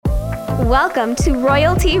Welcome to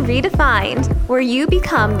Royalty Redefined, where you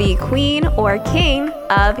become the queen or king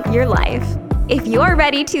of your life. If you're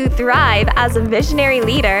ready to thrive as a visionary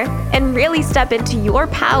leader and really step into your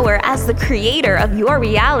power as the creator of your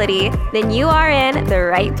reality, then you are in the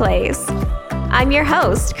right place. I'm your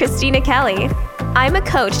host, Christina Kelly. I'm a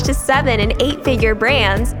coach to 7- and 8-figure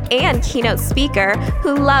brands and keynote speaker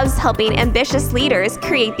who loves helping ambitious leaders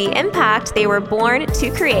create the impact they were born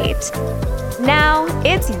to create. Now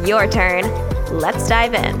it's your turn. Let's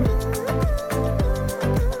dive in.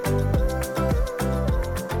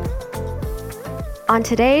 On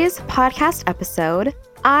today's podcast episode,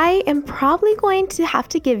 I am probably going to have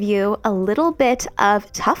to give you a little bit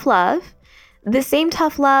of tough love. The same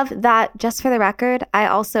tough love that, just for the record, I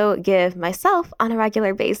also give myself on a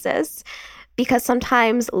regular basis, because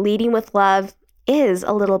sometimes leading with love is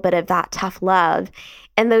a little bit of that tough love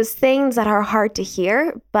and those things that are hard to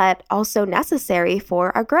hear, but also necessary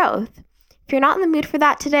for our growth. If you're not in the mood for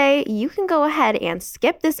that today, you can go ahead and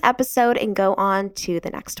skip this episode and go on to the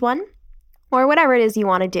next one, or whatever it is you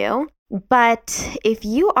want to do. But if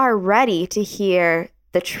you are ready to hear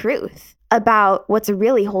the truth about what's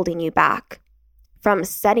really holding you back from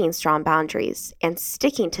setting strong boundaries and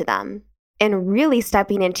sticking to them and really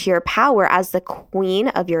stepping into your power as the queen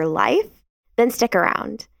of your life, then stick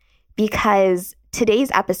around, because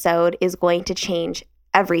today's episode is going to change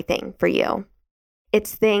everything for you.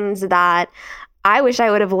 It's things that I wish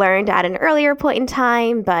I would have learned at an earlier point in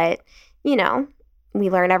time, but we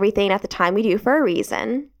learn everything at the time we do for a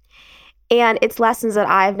reason. And it's lessons that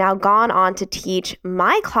I've now gone on to teach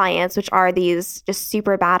my clients, which are these just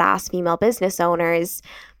super badass female business owners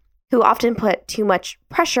who often put too much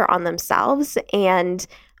pressure on themselves. And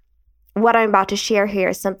what I'm about to share here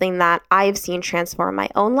is something that I've seen transform my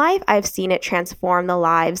own life. I've seen it transform the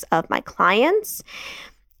lives of my clients.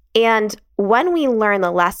 And when we learn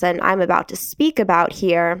the lesson I'm about to speak about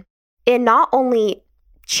here, it not only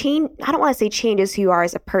I don't want to say changes who you are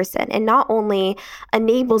as a person, and not only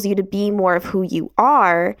enables you to be more of who you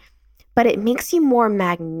are, but it makes you more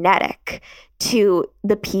magnetic to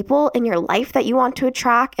the people in your life that you want to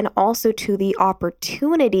attract, and also to the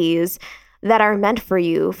opportunities that are meant for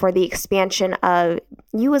you, for the expansion of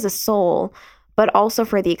you as a soul, but also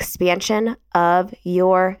for the expansion of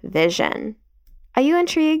your vision. Are you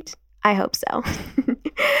intrigued? I hope so.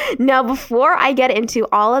 Now, before I get into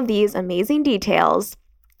all of these amazing details,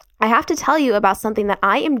 I have to tell you about something that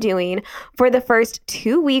I am doing for the first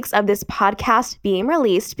 2 weeks of this podcast being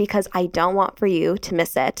released, because I don't want for you to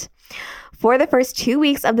miss it. For the first 2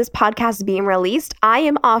 weeks of this podcast being released, I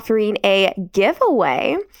am offering a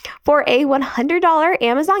giveaway for a $100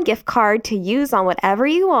 Amazon gift card to use on whatever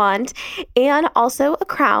you want, and also a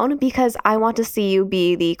crown, because I want to see you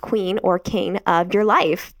be the queen or king of your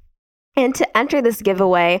life. And to enter this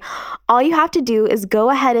giveaway, all you have to do is go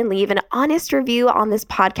ahead and leave an honest review on this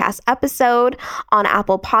podcast episode on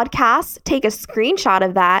Apple Podcasts. Take a screenshot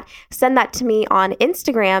of that, send that to me on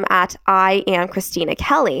Instagram at I am Christina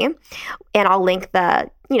Kelly, and I'll link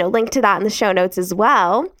link to that in the show notes as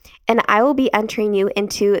well. And I will be entering you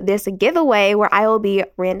into this giveaway where I will be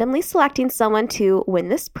randomly selecting someone to win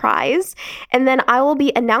this prize. And then I will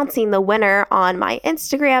be announcing the winner on my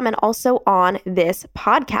Instagram and also on this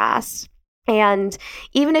podcast. And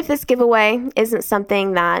even if this giveaway isn't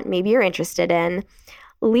something that maybe you're interested in,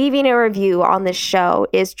 leaving a review on this show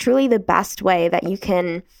is truly the best way that you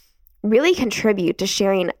can really contribute to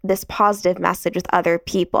sharing this positive message with other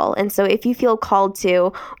people. And so if you feel called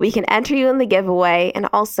to, we can enter you in the giveaway, and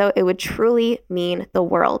also it would truly mean the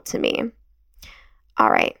world to me. All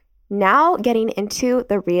right, now getting into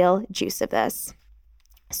the real juice of this.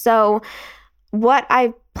 So what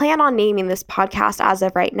I plan on naming this podcast as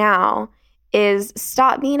of right now is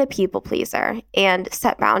Stop Being a People Pleaser and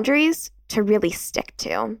Set Boundaries to Really Stick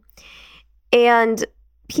to. And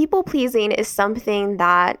people pleasing is something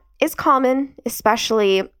that is common,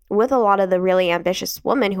 especially with a lot of the really ambitious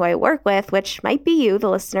women who I work with, which might be you, the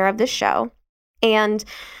listener of this show. And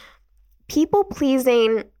people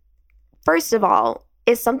pleasing, first of all,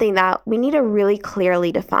 is something that we need to really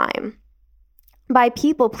clearly define. By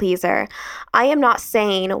people pleaser, I am not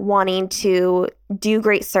saying wanting to do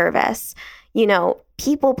great service.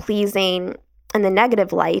 People pleasing in the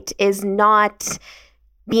negative light is not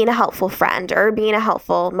being a helpful friend or being a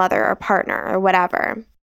helpful mother or partner or whatever.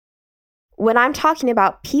 When I'm talking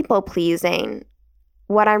about people pleasing,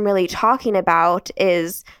 what I'm really talking about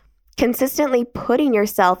is consistently putting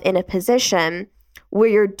yourself in a position where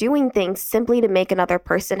you're doing things simply to make another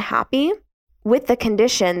person happy, with the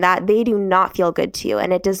condition that they do not feel good to you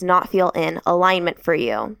and it does not feel in alignment for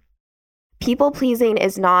you. People pleasing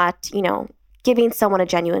is not, giving someone a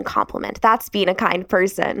genuine compliment. That's being a kind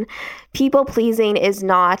person. People pleasing is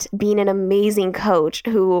not being an amazing coach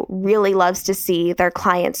who really loves to see their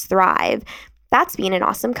clients thrive. That's being an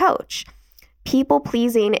awesome coach. People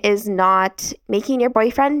pleasing is not making your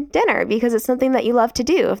boyfriend dinner because it's something that you love to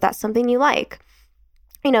do, if that's something you like.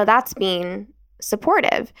 That's being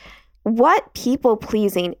supportive. What people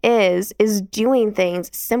pleasing is doing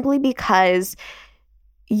things simply because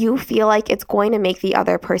you feel like it's going to make the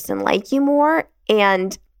other person like you more.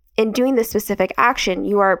 And in doing this specific action,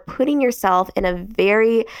 you are putting yourself in a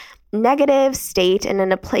very negative state and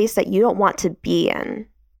in a place that you don't want to be in.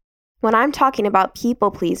 When I'm talking about people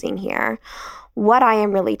pleasing here, what I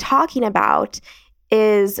am really talking about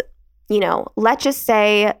is, let's just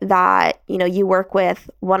say that, you work with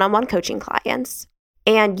one-on-one coaching clients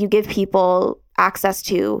and you give people access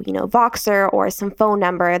to, Voxer or some phone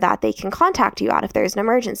number that they can contact you at if there's an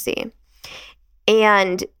emergency.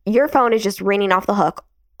 And your phone is just ringing off the hook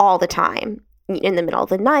all the time. In the middle of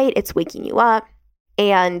the night, it's waking you up.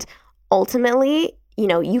 And ultimately,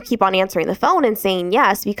 you keep on answering the phone and saying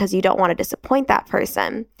yes because you don't want to disappoint that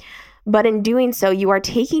person. But in doing so, you are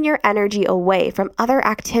taking your energy away from other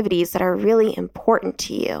activities that are really important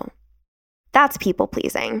to you. That's people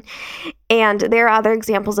pleasing. And there are other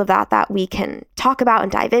examples of that we can talk about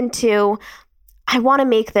and dive into. I want to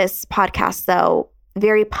make this podcast, though,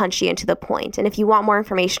 very punchy and to the point. And if you want more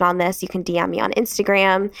information on this, you can DM me on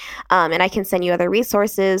Instagram, and I can send you other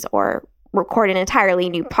resources or record an entirely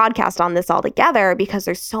new podcast on this altogether because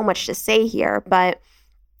there's so much to say here. But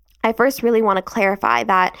I first really want to clarify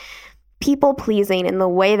that people pleasing in the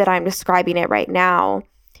way that I'm describing it right now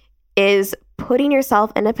is putting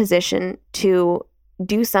yourself in a position to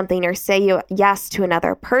do something or say yes to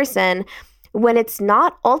another person when it's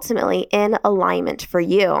not ultimately in alignment for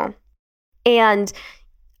you. And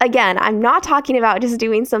again, I'm not talking about just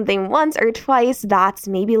doing something once or twice that's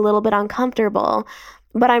maybe a little bit uncomfortable,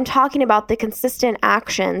 but I'm talking about the consistent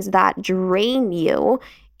actions that drain you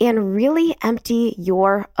and really empty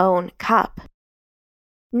your own cup.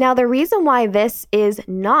 Now, the reason why this is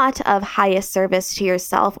not of highest service to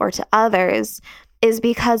yourself or to others is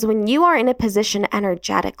because when you are in a position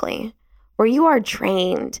energetically where you are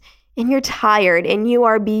drained and you're tired and you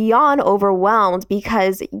are beyond overwhelmed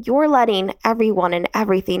because you're letting everyone and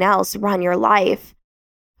everything else run your life,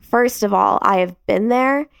 first of all, I have been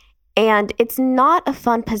there, and it's not a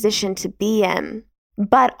fun position to be in.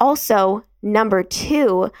 But also, number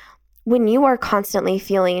two, when you are constantly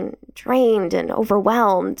feeling drained and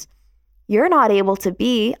overwhelmed, you're not able to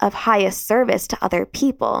be of highest service to other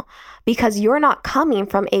people because you're not coming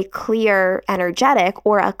from a clear energetic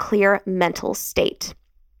or a clear mental state.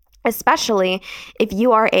 Especially if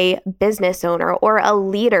you are a business owner or a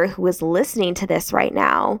leader who is listening to this right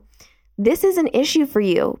now, this is an issue for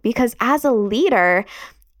you because as a leader,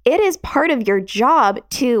 it is part of your job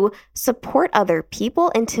to support other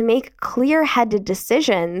people and to make clear-headed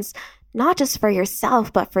decisions, not just for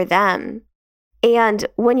yourself, but for them. And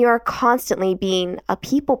when you're constantly being a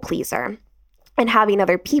people pleaser and having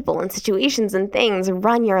other people and situations and things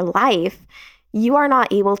run your life, you are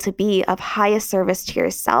not able to be of highest service to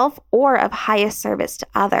yourself or of highest service to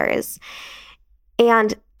others.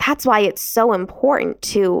 And that's why it's so important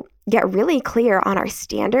to get really clear on our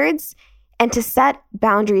standards and to set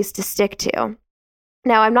boundaries to stick to.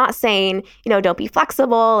 Now, I'm not saying, don't be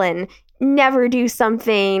flexible and never do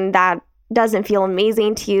something that doesn't feel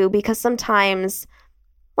amazing to you, because sometimes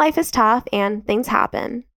life is tough and things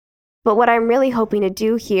happen. But what I'm really hoping to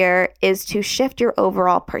do here is to shift your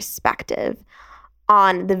overall perspective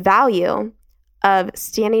on the value of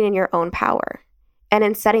standing in your own power and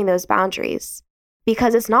in setting those boundaries,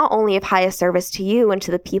 because it's not only of highest service to you and to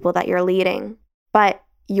the people that you're leading, but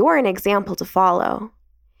you're an example to follow.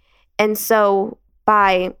 And so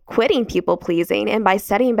by quitting people pleasing and by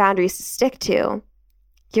setting boundaries to stick to,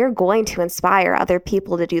 you're going to inspire other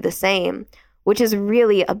people to do the same, which is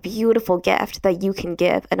really a beautiful gift that you can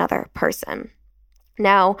give another person.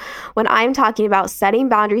 Now, when I'm talking about setting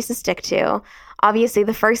boundaries to stick to, obviously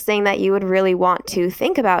the first thing that you would really want to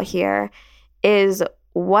think about here is,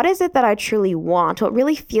 what is it that I truly want? What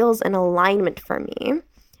really feels in alignment for me?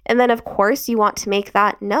 And then, of course, you want to make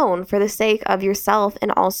that known for the sake of yourself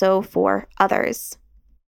and also for others.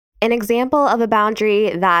 An example of a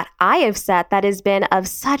boundary that I have set that has been of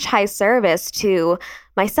such high service to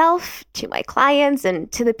myself, to my clients,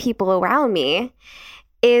 and to the people around me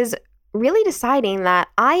is really deciding that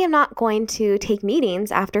I am not going to take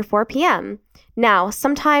meetings after 4 p.m. Now,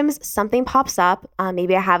 sometimes something pops up.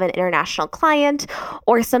 Maybe I have an international client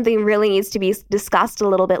or something really needs to be discussed a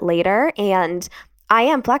little bit later, and I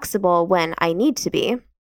am flexible when I need to be.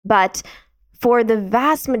 But For the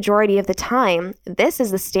vast majority of the time, this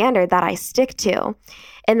is the standard that I stick to.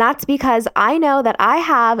 And that's because I know that I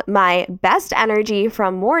have my best energy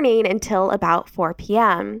from morning until about 4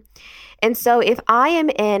 p.m. And so if I am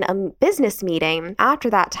in a business meeting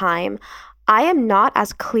after that time, I am not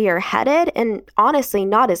as clear-headed and honestly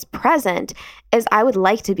not as present as I would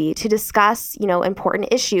like to be to discuss, important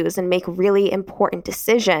issues and make really important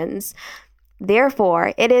decisions.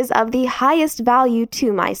 Therefore, it is of the highest value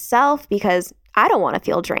to myself because I don't want to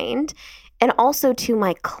feel drained, and also to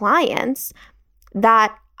my clients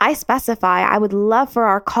that I specify I would love for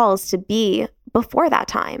our calls to be before that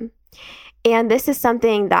time. And this is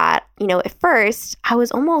something that, at first I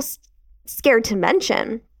was almost scared to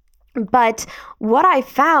mention. But what I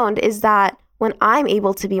found is that when I'm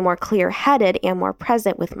able to be more clear-headed and more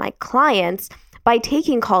present with my clients by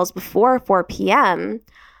taking calls before 4 p.m.,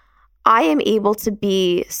 I am able to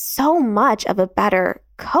be so much of a better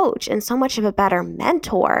coach and so much of a better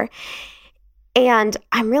mentor. And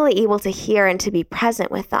I'm really able to hear and to be present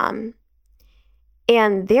with them.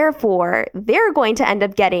 And therefore, they're going to end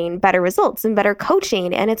up getting better results and better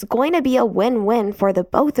coaching. And it's going to be a win-win for the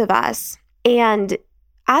both of us. And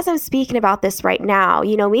as I'm speaking about this right now,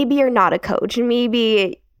 maybe you're not a coach.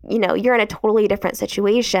 Maybe, you're in a totally different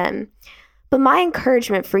situation. But my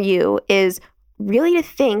encouragement for you is really to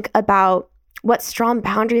think about what strong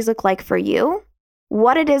boundaries look like for you,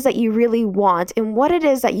 what it is that you really want, and what it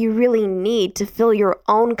is that you really need to fill your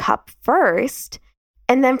own cup first.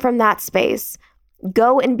 And then from that space,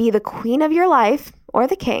 go and be the queen of your life or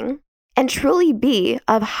the king and truly be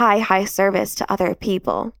of high service to other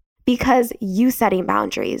people. Because you setting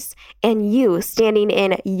boundaries and you standing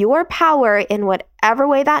in your power in whatever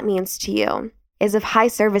way that means to you is of high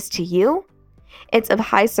service to you. It's of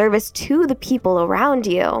high service to the people around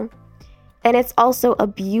you. And it's also a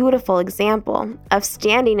beautiful example of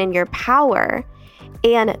standing in your power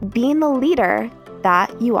and being the leader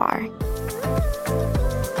that you are.